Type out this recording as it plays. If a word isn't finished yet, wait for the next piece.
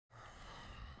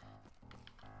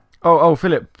Oh,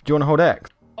 Philip, do you want to hold X?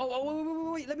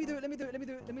 Wait, let me do it.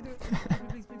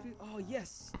 Please. Oh,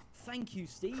 yes. Thank you,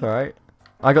 Steve. It's alright.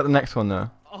 I got the next one though.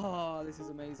 Oh, this is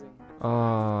amazing.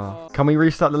 Oh. Can we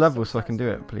restart the level so I can do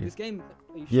it, please? This game,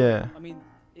 are you sure? Yeah. I mean,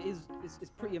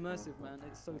 it's pretty immersive, man.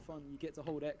 It's so fun. You get to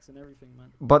hold X and everything, man.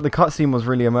 But the cutscene was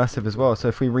really immersive as well, so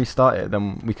if we restart it,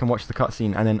 then we can watch the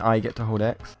cutscene and then I get to hold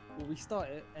X. We'll restart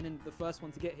it, and then the first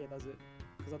one to get here does it.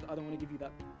 Because I don't want to give you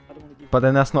that. I don't want to give. But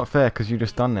then that's not fair because you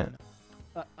just done it.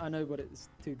 I know, but it's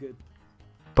too good.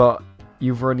 But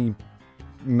you've already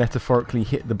metaphorically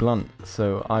hit the blunt,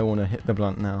 so I want to hit the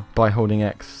blunt now by holding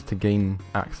X to gain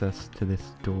access to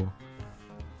this door.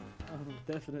 Oh,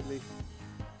 definitely.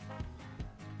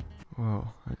 Whoa,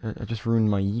 I just ruined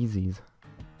my Yeezys.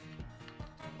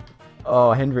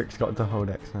 Oh, Hendrix got to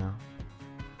hold X now.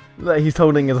 Look, he's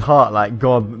holding his heart like,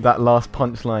 God, that last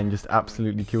punchline just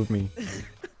absolutely killed me.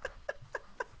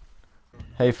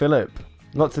 Hey Philip,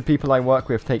 lots of people I work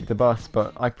with take the bus,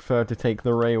 but I prefer to take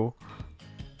the rail.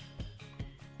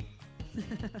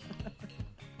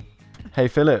 Hey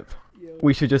Philip,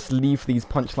 we should just leave these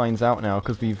punchlines out now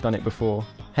because we've done it before.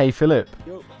 Hey Philip,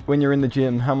 when you're in the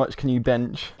gym, how much can you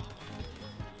bench?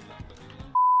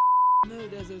 No,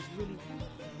 there's those really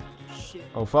shit.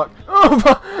 Oh fuck. Oh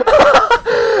fuck!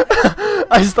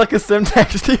 I stuck a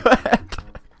Semtex to your head.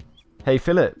 Hey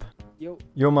Philip,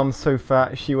 your mum's so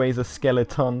fat she weighs a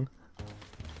skeleton.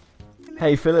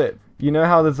 Hey Philip, you know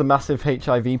how there's a massive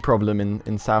HIV problem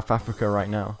in South Africa right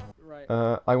now?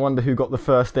 Right. I wonder who got the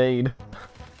first aid.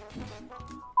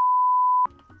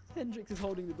 Hendrix is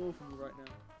holding the door for me right now.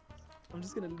 I'm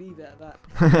just gonna leave it at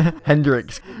that.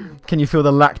 Hendrix, can you feel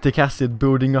the lactic acid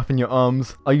building up in your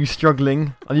arms? Are you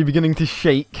struggling? Are you beginning to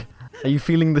shake? Are you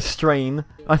feeling the strain?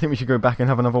 I think we should go back and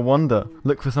have another wander.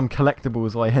 Look for some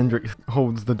collectibles while Hendrix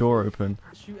holds the door open.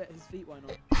 Shoot at his feet, why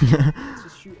not? Let's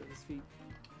just shoot at his feet.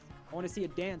 I want to see a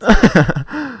dance.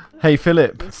 Hey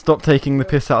Philip, stop taking the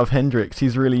piss out of Hendrix.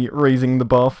 He's really raising the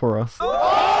bar for us.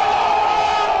 Alright,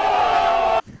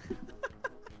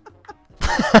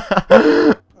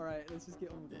 let's just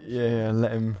get on with it. Yeah,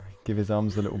 let him give his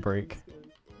arms a little break.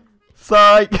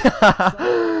 Psych!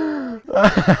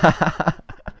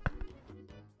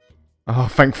 Oh,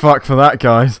 thank fuck for that,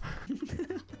 guys. Can you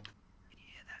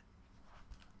hear that?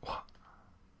 What?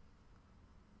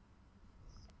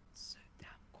 So damn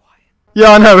quiet.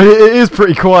 Yeah, I know, it is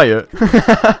pretty quiet.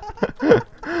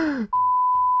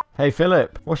 Hey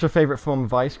Philip, what's your favourite form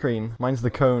of ice cream? Mine's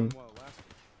the cone.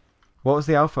 What was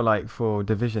the alpha like for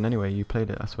Division anyway? You played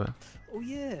it, I swear. Oh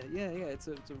yeah. It's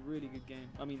a really good game.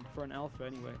 I mean, for an alpha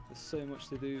anyway. There's so much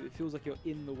to do. It feels like you're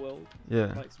in the world.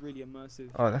 Yeah. Like it's really immersive.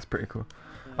 Oh, that's pretty cool.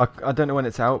 Yeah. I don't know when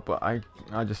it's out, but I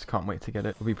just can't wait to get it.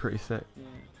 It'll be pretty sick. Yeah.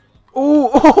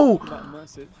 Oh! Quite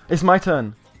immersive. It's my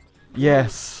turn.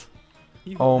 Yes.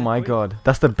 Oh my god.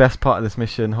 That's the best part of this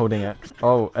mission, holding X.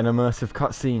 Oh, an immersive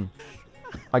cutscene.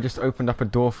 I just opened up a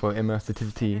door for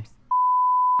immersivity.